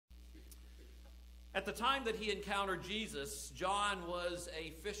At the time that he encountered Jesus, John was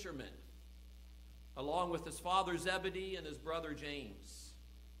a fisherman, along with his father Zebedee and his brother James.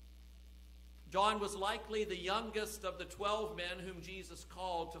 John was likely the youngest of the 12 men whom Jesus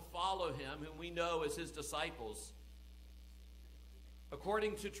called to follow him, whom we know as his disciples.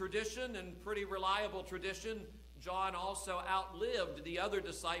 According to tradition, and pretty reliable tradition, John also outlived the other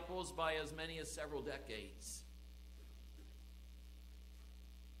disciples by as many as several decades.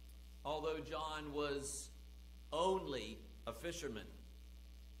 Although John was only a fisherman,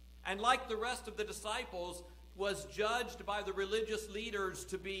 and like the rest of the disciples, was judged by the religious leaders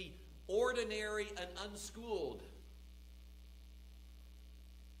to be ordinary and unschooled,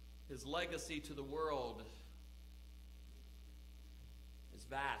 his legacy to the world is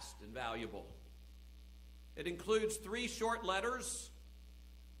vast and valuable. It includes 3 short letters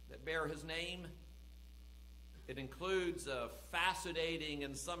that bear his name. It includes a fascinating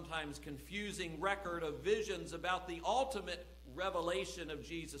and sometimes confusing record of visions about the ultimate revelation of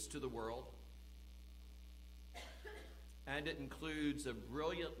Jesus to the world. And it includes a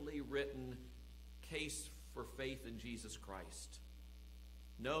brilliantly written case for faith in Jesus Christ,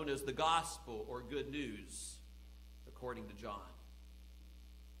 known as the Gospel or Good News, according to John.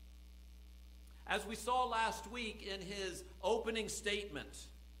 As we saw last week in his opening statement,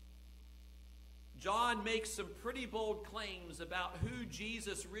 John makes some pretty bold claims about who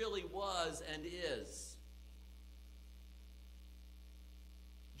Jesus really was and is.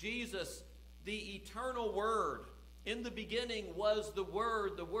 Jesus, the eternal Word, in the beginning was the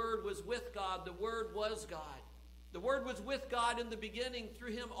Word was with God, the Word was God. The Word was with God in the beginning.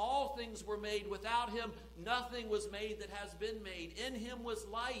 Through him all things were made. Without him nothing was made that has been made. In him was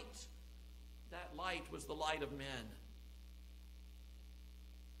light. That light was the light of men.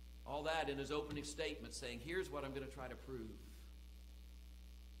 All that in his opening statement, saying, here's what I'm going to try to prove.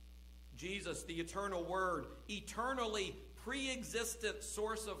 Jesus, the eternal Word, eternally pre-existent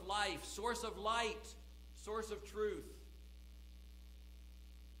source of life, source of light, source of truth.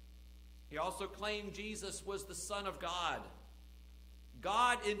 He also claimed Jesus was the Son of God.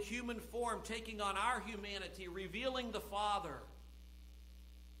 God in human form, taking on our humanity, revealing the Father,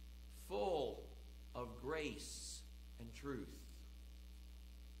 full of grace and truth.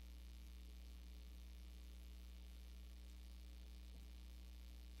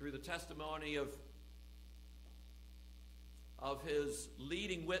 Through the testimony of his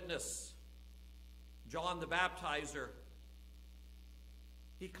leading witness, John the Baptizer,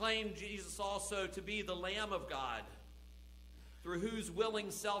 he claimed Jesus also to be the Lamb of God, through whose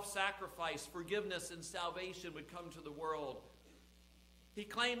willing self-sacrifice, forgiveness, and salvation would come to the world. He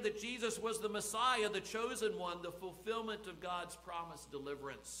claimed that Jesus was the Messiah, the chosen one, the fulfillment of God's promised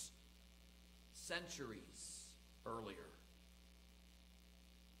deliverance centuries earlier.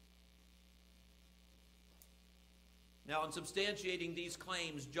 Now, in substantiating these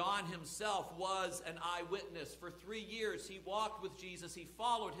claims, John himself was an eyewitness. For 3 years, he walked with Jesus. He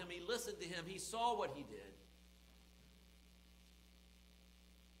followed him. He listened to him. He saw what he did.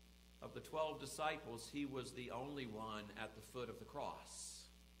 Of the 12 disciples, he was the only one at the foot of the cross,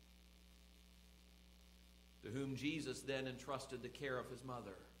 to whom Jesus then entrusted the care of his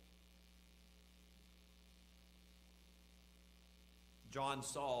mother. John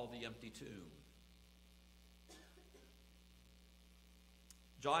saw the empty tomb.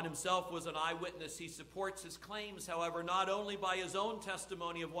 John himself was an eyewitness. He supports his claims, however, not only by his own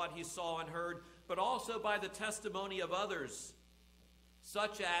testimony of what he saw and heard, but also by the testimony of others,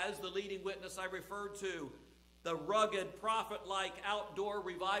 such as the leading witness I referred to, the rugged, prophet-like, outdoor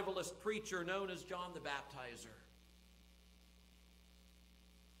revivalist preacher known as John the Baptizer.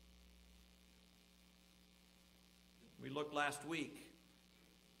 We looked last week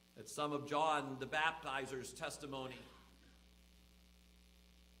at some of John the Baptizer's testimony.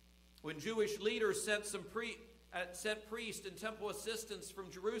 When Jewish leaders sent priests and temple assistants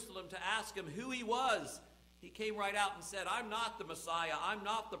from Jerusalem to ask him who he was, he came right out and said, I'm not the Messiah. I'm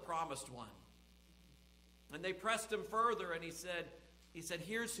not the promised one. And they pressed him further, and he said,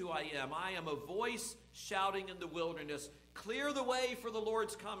 here's who I am. I am a voice shouting in the wilderness, clear the way for the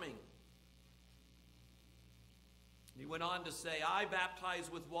Lord's coming. He went on to say, I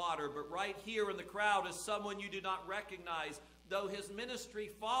baptize with water, but right here in the crowd is someone you do not recognize. Though his ministry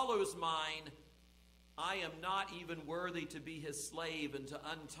follows mine, I am not even worthy to be his slave and to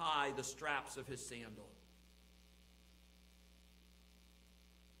untie the straps of his sandal.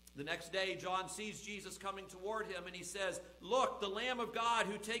 The next day, John sees Jesus coming toward him, and he says, look, the Lamb of God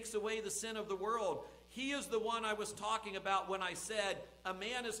who takes away the sin of the world. He is the one I was talking about when I said, a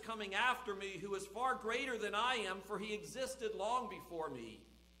man is coming after me who is far greater than I am, for he existed long before me.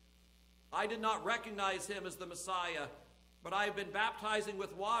 I did not recognize him as the Messiah, but I have been baptizing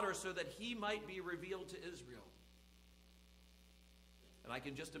with water so that he might be revealed to Israel. And I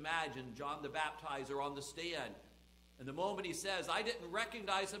can just imagine John the Baptizer on the stand. And the moment he says, I didn't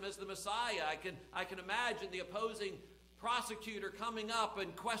recognize him as the Messiah, I can imagine the opposing prosecutor coming up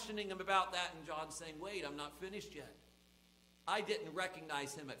and questioning him about that, and John saying, wait, I'm not finished yet. I didn't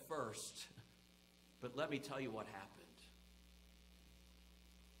recognize him at first, but let me tell you what happened.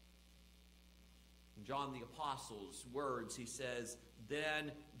 In John the Apostle's words, he says,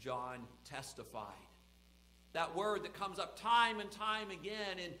 then John testified. That word that comes up time and time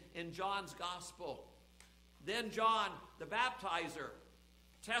again in John's gospel. Then John the Baptizer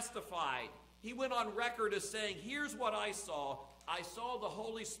testified. He went on record as saying, here's what I saw. I saw the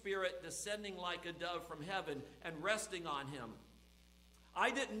Holy Spirit descending like a dove from heaven and resting on him.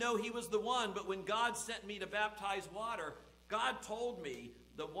 I didn't know he was the one, but when God sent me to baptize water, God told me,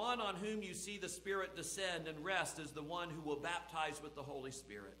 the one on whom you see the Spirit descend and rest is the one who will baptize with the Holy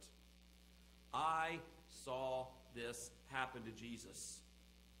Spirit. I saw this happen to Jesus.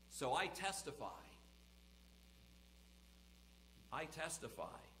 So I testify. I testify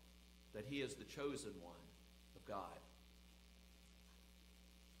that he is the chosen one of God.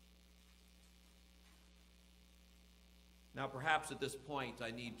 Now, perhaps at this point,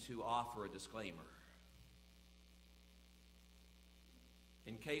 I need to offer a disclaimer.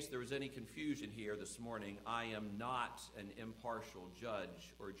 In case there was any confusion here this morning, I am not an impartial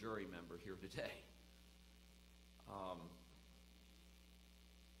judge or jury member here today.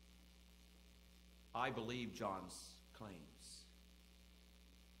 I believe John's claims.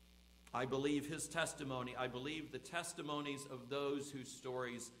 I believe his testimony. I believe the testimonies of those whose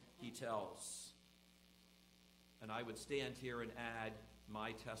stories he tells. And I would stand here and add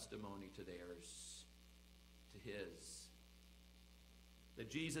my testimony to theirs, to his. That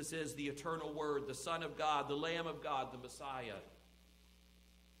Jesus is the eternal Word, the Son of God, the Lamb of God, the Messiah.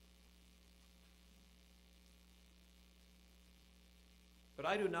 But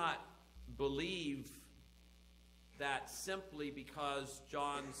I do not believe that simply because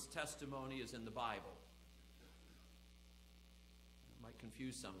John's testimony is in the Bible. It might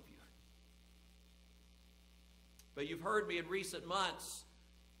confuse some of you. But you've heard me in recent months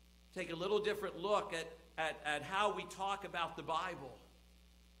take a little different look at how we talk about the Bible.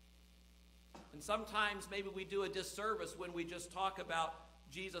 And sometimes maybe we do a disservice when we just talk about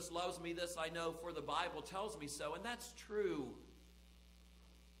Jesus loves me, this I know, for the Bible tells me so. And that's true.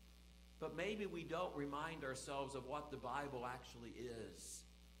 But maybe we don't remind ourselves of what the Bible actually is.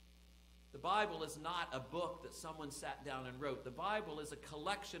 The Bible is not a book that someone sat down and wrote. The Bible is a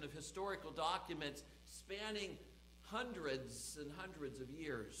collection of historical documents spanning hundreds and hundreds of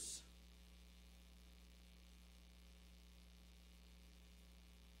years.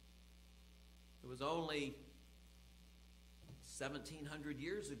 It was only 1,700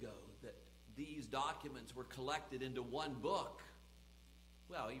 years ago that these documents were collected into one book.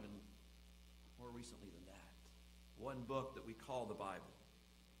 Well, even more recently than that. One book that we call the Bible.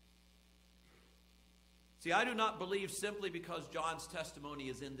 See, I do not believe simply because John's testimony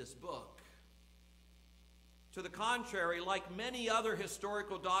is in this book. To the contrary, like many other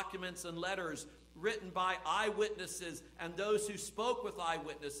historical documents and letters written by eyewitnesses and those who spoke with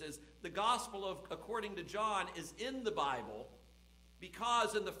eyewitnesses, the gospel according to John is in the Bible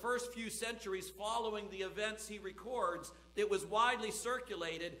because in the first few centuries following the events he records, it was widely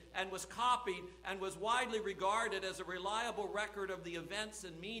circulated and was copied and was widely regarded as a reliable record of the events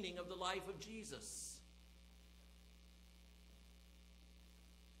and meaning of the life of Jesus.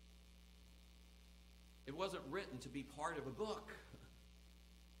 It wasn't written to be part of a book.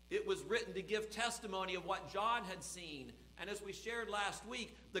 It was written to give testimony of what John had seen. And as we shared last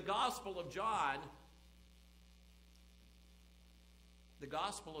week, the Gospel of John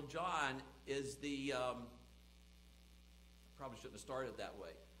is the, probably shouldn't have started that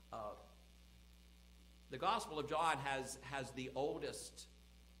way. The Gospel of John has the oldest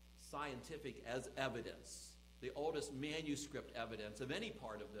scientific evidence, the oldest manuscript evidence of any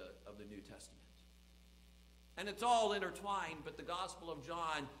part of the New Testament. And it's all intertwined, but the Gospel of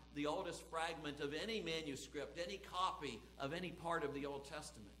John, the oldest fragment of any manuscript, any copy of any part of the Old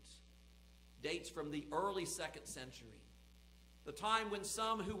Testament, dates from the early 2nd century. The time when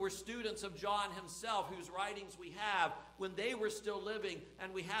some who were students of John himself, whose writings we have, when they were still living,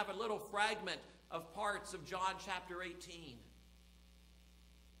 and we have a little fragment of parts of John chapter 18.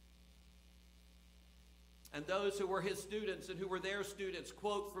 And those who were his students and who were their students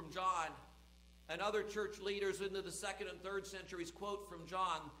quote from John. And other church leaders into the 2nd and 3rd centuries quote from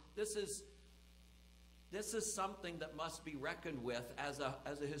John. This is This is something that must be reckoned with as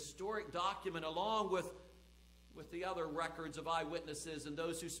a historic document, along with the other records of eyewitnesses and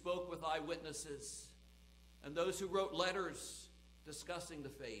those who spoke with eyewitnesses and those who wrote letters discussing the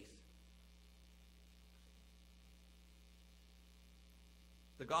faith.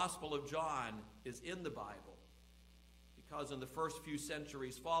 The Gospel of John is in the Bible because in the first few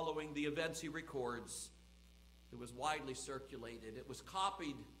centuries following the events he records, it was widely circulated. It was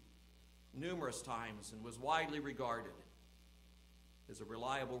copied numerous times and was widely regarded as a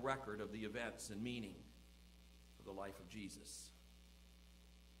reliable record of the events and meaning of the life of Jesus.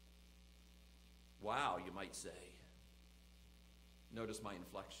 Wow, you might say. Notice my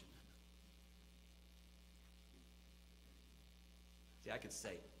inflection. See, I could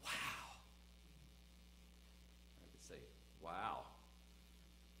say, wow. I could say, wow.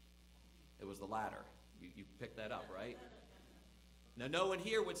 It was the latter. You picked that up, right? Now, no one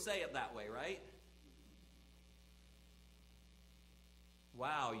here would say it that way, right?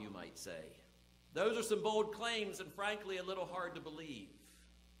 Wow, you might say. Those are some bold claims and, frankly, a little hard to believe.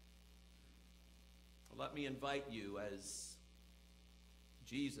 Let me invite you, as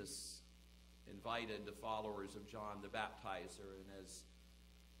Jesus invited the followers of John the Baptizer, and as,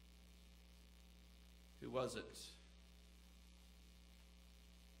 who was it?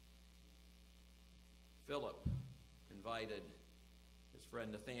 Philip invited his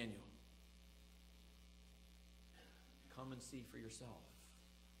friend Nathaniel. Come and see for yourself.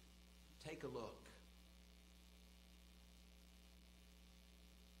 Take a look.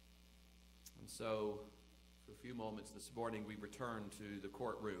 And so, for a few moments this morning, we return to the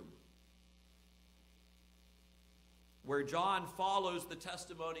courtroom, where John follows the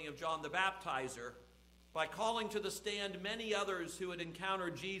testimony of John the Baptizer by calling to the stand many others who had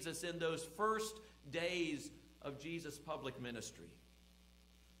encountered Jesus in those first days of Jesus' public ministry.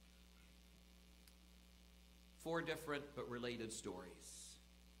 4 different but related stories.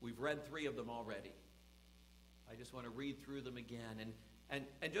 We've read 3 of them already. I just want to read through them again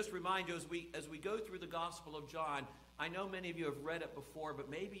and just remind you, as we go through the Gospel of John, I know many of you have read it before, but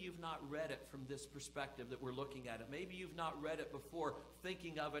maybe you've not read it from this perspective that we're looking at it. Maybe you've not read it before,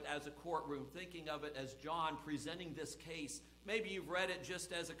 thinking of it as a courtroom, thinking of it as John presenting this case. Maybe you've read it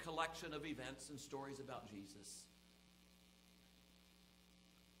just as a collection of events and stories about Jesus.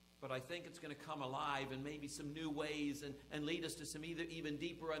 But I think it's going to come alive in maybe some new ways and lead us to some even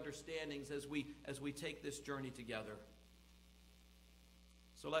deeper understandings as we take this journey together.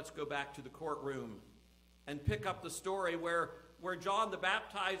 So let's go back to the courtroom and pick up the story where John the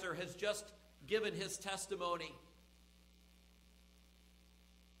Baptizer has just given his testimony.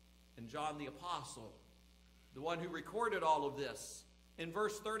 And John the Apostle, the one who recorded all of this, in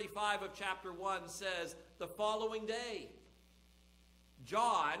verse 35 of chapter 1 says, the following day,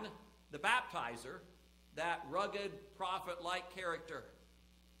 John the Baptizer, that rugged prophet-like character,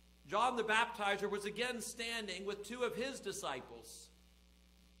 John the Baptizer was again standing with 2 of his disciples.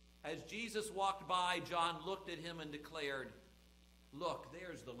 As Jesus walked by, John looked at him and declared, look,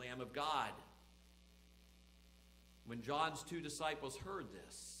 there's the Lamb of God. When John's 2 disciples heard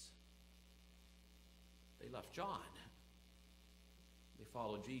this, they left John. They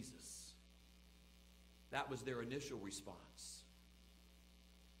followed Jesus. That was their initial response.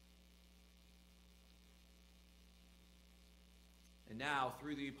 And now,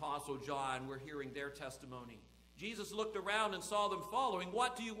 through the Apostle John, we're hearing their testimony. Jesus looked around and saw them following.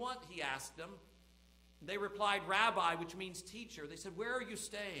 What do you want? He asked them. They replied, Rabbi, which means teacher. They said, where are you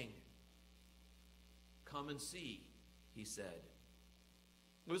staying? Come and see, he said.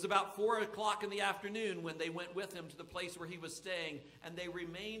 It was about 4 o'clock in the afternoon when they went with him to the place where he was staying, and they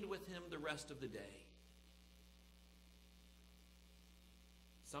remained with him the rest of the day.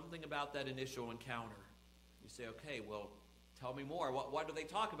 Something about that initial encounter. You say, okay, well, tell me more. What do they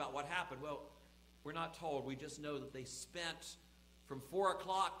talk about? What happened? Well, we're not told. We just know that they spent from 4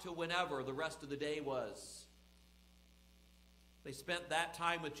 o'clock to whenever the rest of the day was. They spent that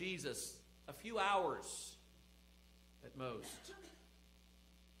time with Jesus, a few hours at most.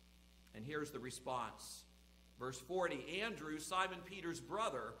 And here's the response. Verse 40, Andrew, Simon Peter's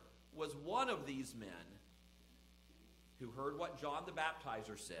brother, was one of these men who heard what John the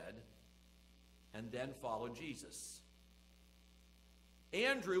Baptizer said and then followed Jesus.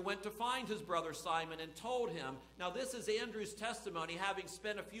 Andrew went to find his brother Simon and told him, now this is Andrew's testimony, having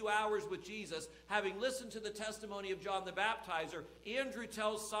spent a few hours with Jesus, having listened to the testimony of John the Baptizer. Andrew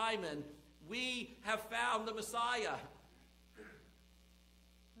tells Simon, we have found the Messiah.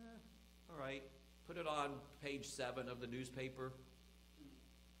 All right, put it on page 7 of the newspaper.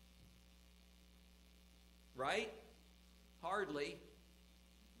 Right? Hardly.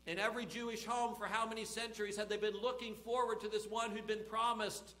 In every Jewish home, for how many centuries had they been looking forward to this one who'd been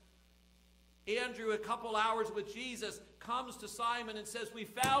promised? Andrew, a couple hours with Jesus, comes to Simon and says, "We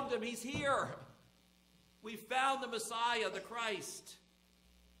found him. He's here. We found the Messiah, the Christ."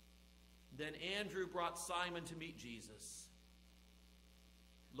 Then Andrew brought Simon to meet Jesus.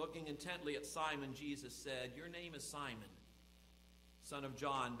 Looking intently at Simon, Jesus said, "Your name is Simon, son of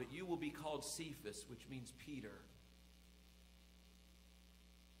John, but you will be called Cephas," which means Peter.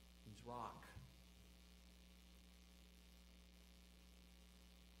 Means rock.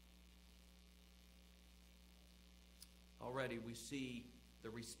 Already we see the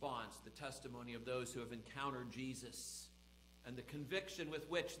response, the testimony of those who have encountered Jesus, and the conviction with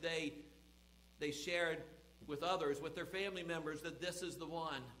which they shared with others, with their family members, that this is the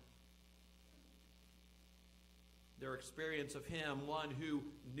one. Their experience of him, one who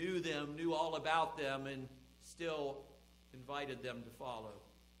knew them, knew all about them, and still invited them to follow.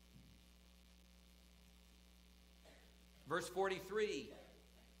 Verse 43,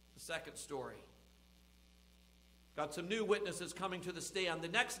 the second story. Got some new witnesses coming to the stand. The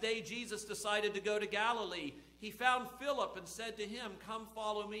next day, Jesus decided to go to Galilee. He found Philip and said to him, "Come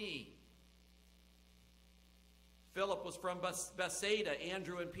follow me." Philip was from Bethsaida,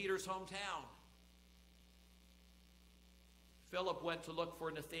 Andrew and Peter's hometown. Philip went to look for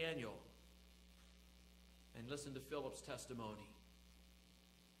Nathanael. And listen to Philip's testimony.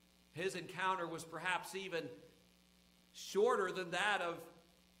 His encounter was perhaps even shorter than that of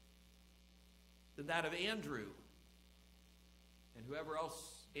Andrew and whoever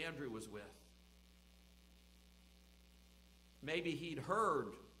else Andrew was with. Maybe he'd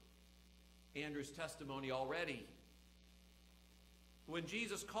heard Andrew's testimony already. When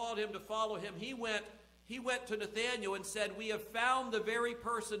Jesus called him to follow him, he went to Nathanael and said, "We have found the very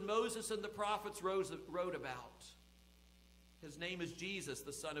person Moses and the prophets wrote about. His name is Jesus,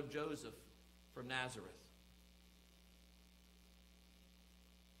 the son of Joseph from Nazareth."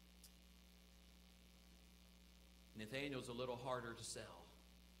 Nathanael's a little harder to sell.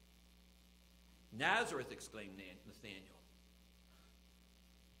 "Nazareth," exclaimed Nathanael.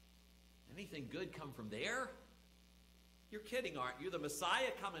 "Anything good come from there? You're kidding, aren't you? The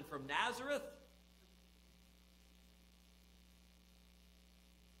Messiah coming from Nazareth?"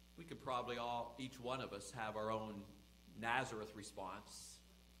 We could probably each one of us have our own Nazareth response.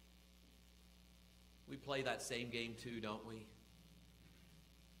 We play that same game too, don't we?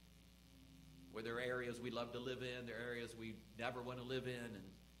 Where there are areas we love to live in, there are areas we never want to live in,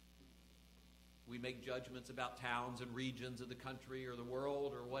 and we make judgments about towns and regions of the country or the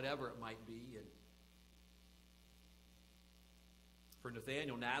world or whatever it might be. And for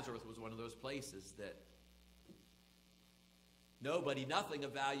Nathanael, Nazareth was one of those places that nothing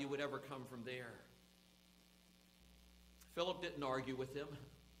of value would ever come from there. Philip didn't argue with him.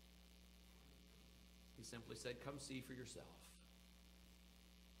 He simply said, "Come see for yourself."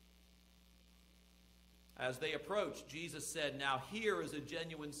 As they approached, Jesus said, "Now here is a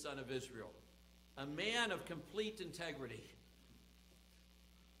genuine son of Israel, a man of complete integrity."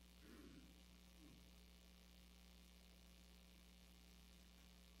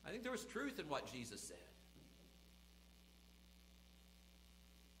 I think there was truth in what Jesus said.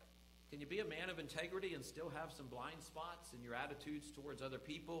 Can you be a man of integrity and still have some blind spots in your attitudes towards other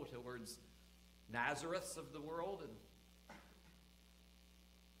people, towards Nazareths of the world? And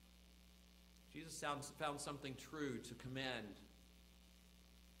Jesus found something true to commend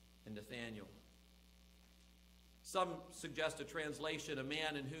in Nathanael. Some suggest a translation, a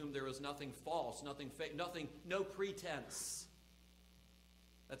man in whom there was nothing false, nothing fake, no pretense.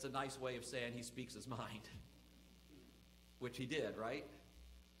 That's a nice way of saying he speaks his mind, which he did, right?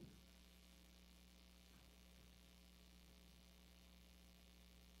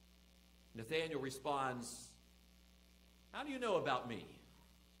 Nathanael responds, "How do you know about me?"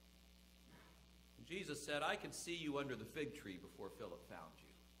 Jesus said, "I could see you under the fig tree before Philip found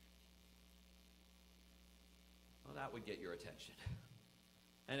you." Well, that would get your attention.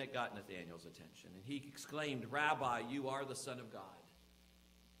 And it got Nathanael's attention. And he exclaimed, "Rabbi, you are the Son of God,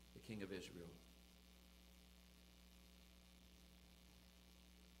 the King of Israel."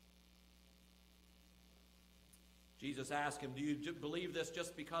 Jesus asked him, "Do you believe this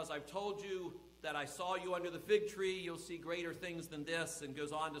just because I've told you that I saw you under the fig tree? You'll see greater things than this." And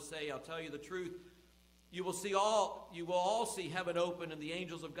goes on to say, "I'll tell you the truth. You will all see heaven open and the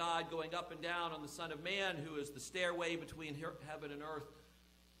angels of God going up and down on the Son of Man, who is the stairway between heaven and earth."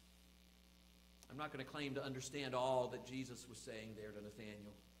 I'm not going to claim to understand all that Jesus was saying there to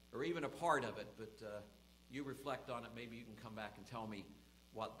Nathanael, or even a part of it, but you reflect on it. Maybe you can come back and tell me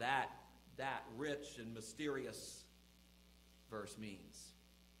what that rich and mysterious verse means.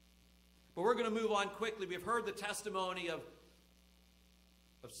 But we're going to move on quickly. We've heard the testimony of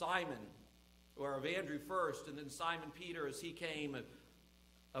Simon, or of Andrew first, and then Simon Peter as he came,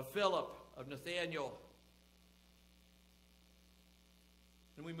 of Philip, of Nathanael.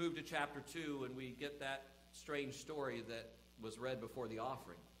 And we move to chapter 2, and we get that strange story that was read before the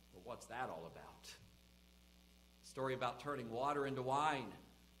offering. Well, what's that all about? A story about turning water into wine.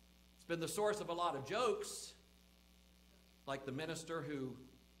 It's been the source of a lot of jokes, like the minister who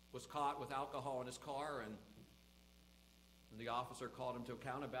was caught with alcohol in his car, and when the officer called him to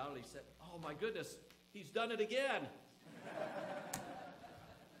account about it, he said, "Oh my goodness, he's done it again."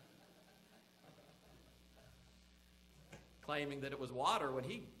 Claiming that it was water when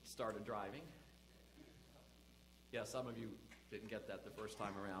he started driving. Yeah, some of you didn't get that the first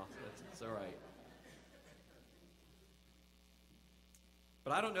time around. It's all right.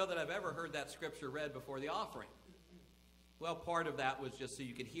 But I don't know that I've ever heard that scripture read before the offering. Well, part of that was just so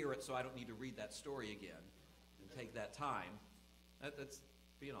you could hear it, so I don't need to read that story again and take that time. That's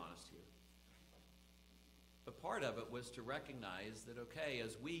being honest here. But part of it was to recognize that, okay,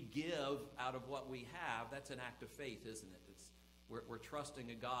 as we give out of what we have, that's an act of faith, isn't it? We're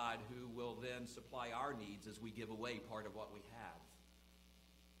trusting a God who will then supply our needs as we give away part of what we have.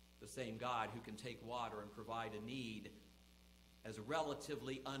 The same God who can take water and provide a need as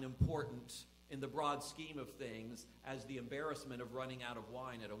relatively unimportant in the broad scheme of things as the embarrassment of running out of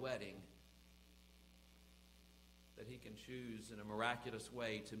wine at a wedding, that he can choose in a miraculous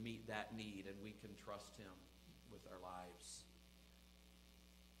way to meet that need, and we can trust him with our lives.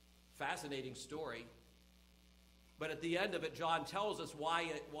 Fascinating story. But at the end of it, John tells us why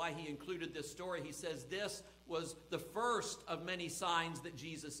he included this story. He says this was the first of many signs that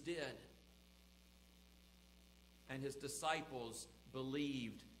Jesus did. And his disciples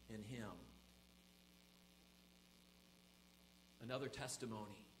believed in him. Another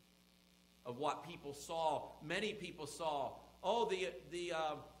testimony of what people saw. Many people saw. Oh,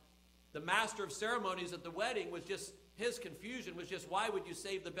 the master of ceremonies at the wedding was just, his confusion was just, why would you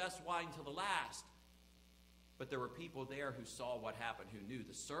save the best wine till the last? But there were people there who saw what happened, who knew.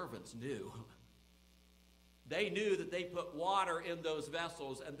 The servants knew. They knew that they put water in those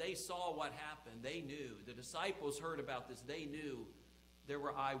vessels, and they saw what happened. They knew. The disciples heard about this. They knew. There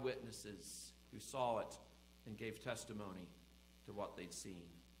were eyewitnesses who saw it and gave testimony to what they'd seen.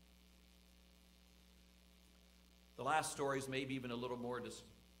 The last story is maybe even a little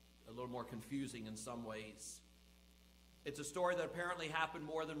more confusing in some ways. It's a story that apparently happened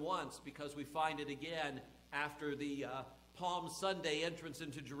more than once, because we find it again after the Palm Sunday entrance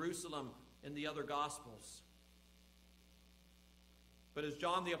into Jerusalem in the other Gospels. But as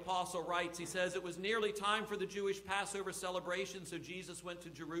John the Apostle writes, he says, it was nearly time for the Jewish Passover celebration, so Jesus went to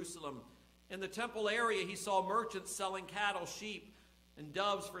Jerusalem. In the temple area, he saw merchants selling cattle, sheep, and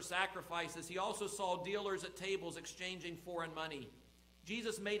doves for sacrifices. He also saw dealers at tables exchanging foreign money.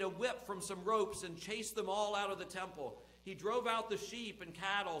 Jesus made a whip from some ropes and chased them all out of the temple. He drove out the sheep and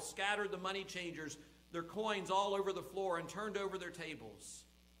cattle, scattered the money changers, their coins all over the floor, and turned over their tables.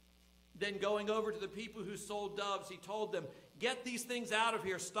 Then going over to the people who sold doves, he told them, "Get these things out of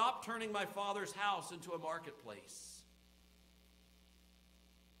here. Stop turning my Father's house into a marketplace."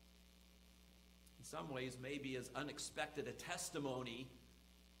 In some ways, maybe as unexpected a testimony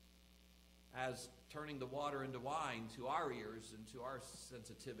as turning the water into wine to our ears and to our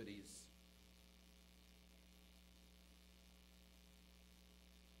sensitivities.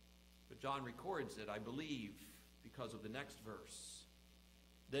 But John records it, I believe, because of the next verse.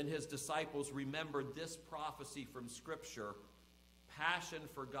 Then his disciples remembered this prophecy from Scripture, "Passion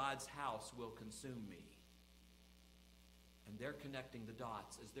for God's house will consume me." And they're connecting the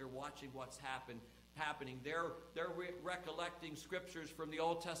dots as they're watching what's happening. They're recollecting scriptures from the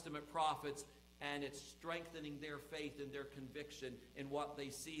Old Testament prophets, and it's strengthening their faith and their conviction in what they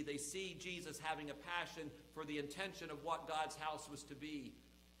see. They see Jesus having a passion for the intention of what God's house was to be.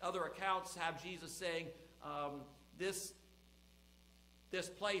 Other accounts have Jesus saying, this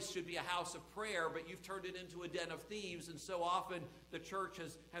place should be a house of prayer, but you've turned it into a den of thieves. And so often the church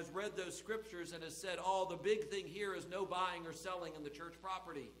has read those scriptures and has said, oh, the big thing here is no buying or selling in the church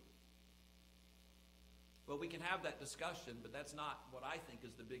property. Well, we can have that discussion, but that's not what I think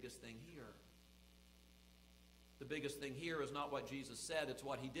is the biggest thing here. The biggest thing here is not what Jesus said, it's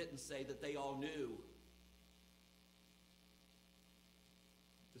what he didn't say that they all knew.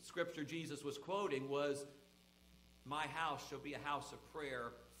 The scripture Jesus was quoting was, "My house shall be a house of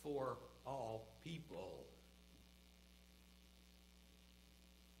prayer for all people."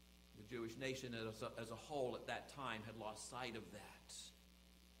 The Jewish nation as a whole at that time had lost sight of that.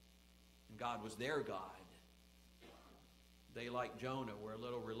 And God was their God. they, like Jonah, were a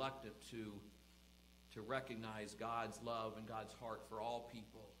little reluctant to recognize God's love and God's heart for all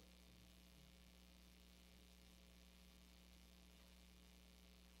people.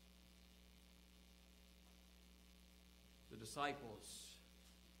 The disciples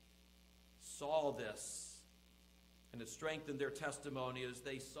saw this, and it strengthened their testimony as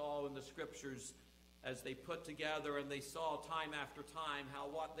they saw in the Scriptures, as they put together and they saw time after time how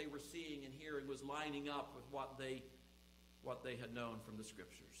what they were seeing and hearing was lining up with what they had known from the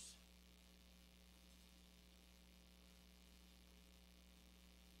Scriptures.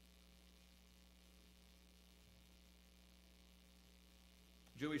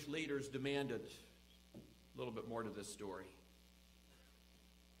 Jewish leaders demanded a little bit more to this story.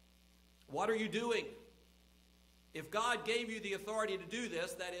 What are you doing? If God gave you the authority to do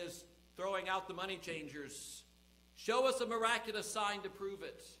this, that is, throwing out the money changers, show us a miraculous sign to prove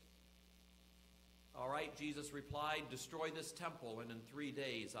it. All right, Jesus replied, destroy this temple, and in 3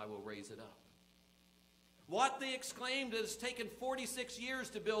 days I will raise it up. What, they exclaimed, it has taken 46 years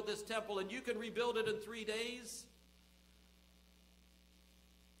to build this temple, and you can rebuild it in 3 days?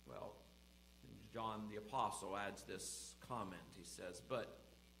 Well, John the Apostle adds this comment. He says, but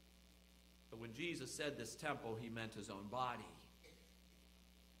when Jesus said this temple, he meant his own body.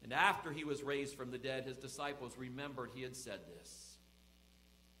 And after he was raised from the dead, his disciples remembered he had said this.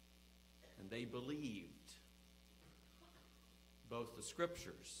 And they believed both the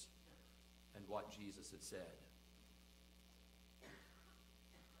Scriptures and what Jesus had said.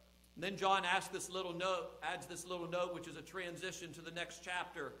 And then John adds this little note, which is a transition to the next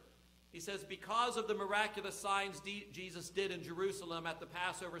chapter. He says, because of the miraculous signs Jesus did in Jerusalem at the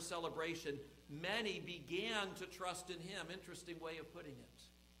Passover celebration, many began to trust in him. Interesting way of putting it.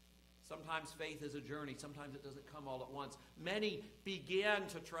 Sometimes faith is a journey. Sometimes it doesn't come all at once. Many began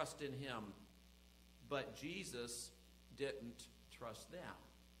to trust in him, but Jesus didn't trust them.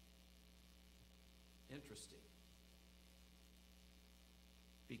 Interesting.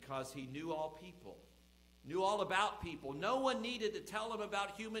 Because he knew all people, knew all about people. No one needed to tell him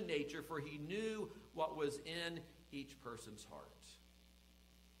about human nature, for he knew what was in each person's heart.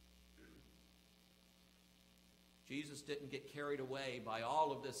 Jesus didn't get carried away by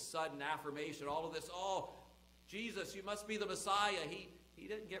all of this sudden affirmation, all of this, oh, Jesus, you must be the Messiah. He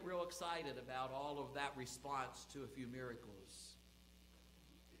didn't get real excited about all of that response to a few miracles.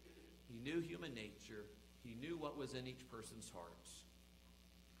 He knew human nature. He knew what was in each person's heart.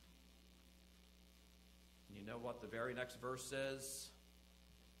 And you know what the very next verse says?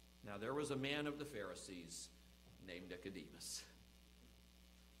 Now there was a man of the Pharisees named Nicodemus.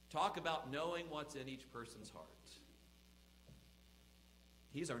 Talk about knowing what's in each person's heart.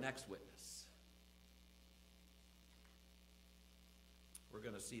 He's our next witness. We're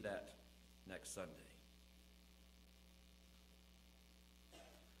going to see that next Sunday.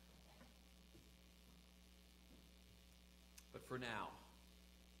 But for now,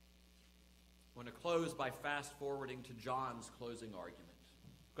 I want to close by fast forwarding to John's closing argument.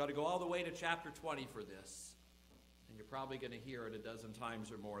 We've got to go all the way to chapter 20 for this. And you're probably going to hear it a dozen times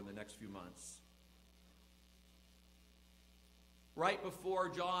or more in the next few months. Right before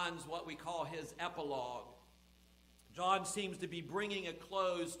John's, what we call his epilogue, John seems to be bringing a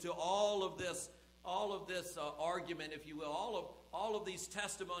close to all of this argument, if you will, all of these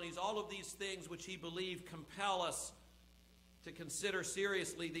testimonies, all of these things which he believed compel us to consider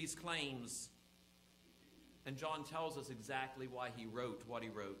seriously these claims. And John tells us exactly why he wrote what he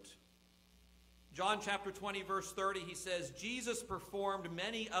wrote. John chapter 20, verse 30, he says, Jesus performed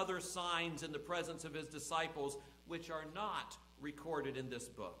many other signs in the presence of his disciples, which are not recorded in this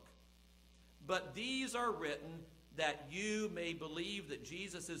book. But these are written that you may believe that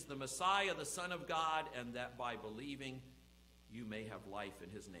Jesus is the Messiah, the Son of God, and that by believing you may have life in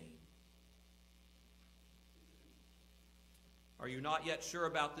his name. Are you not yet sure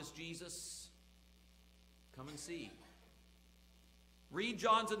about this Jesus? Come and see. Read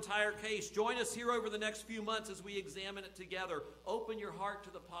John's entire case. Join us here over the next few months as we examine it together. Open your heart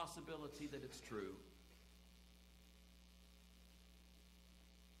to the possibility that it's true.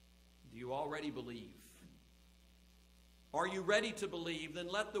 Do you already believe? Are you ready to believe? Then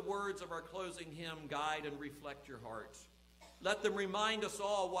let the words of our closing hymn guide and reflect your heart. Let them remind us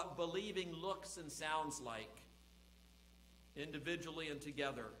all what believing looks and sounds like, individually and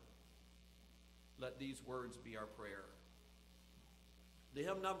together. Let these words be our prayer. The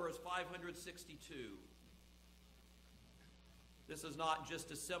hymn number is 562. This is not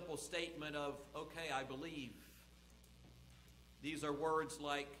just a simple statement of, okay, I believe. These are words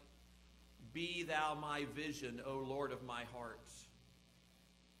like, be thou my vision, O Lord of my heart.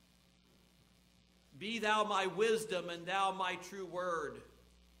 Be thou my wisdom, and thou my true word.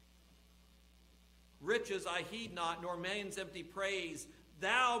 Riches I heed not, nor man's empty praise.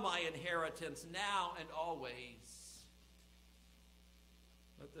 Thou my inheritance, now and always.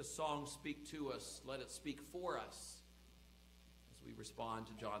 Let this song speak to us. Let it speak for us as we respond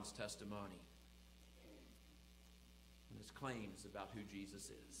to John's testimony and his claims about who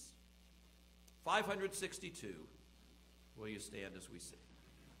Jesus is. 562. Will you stand as we sing?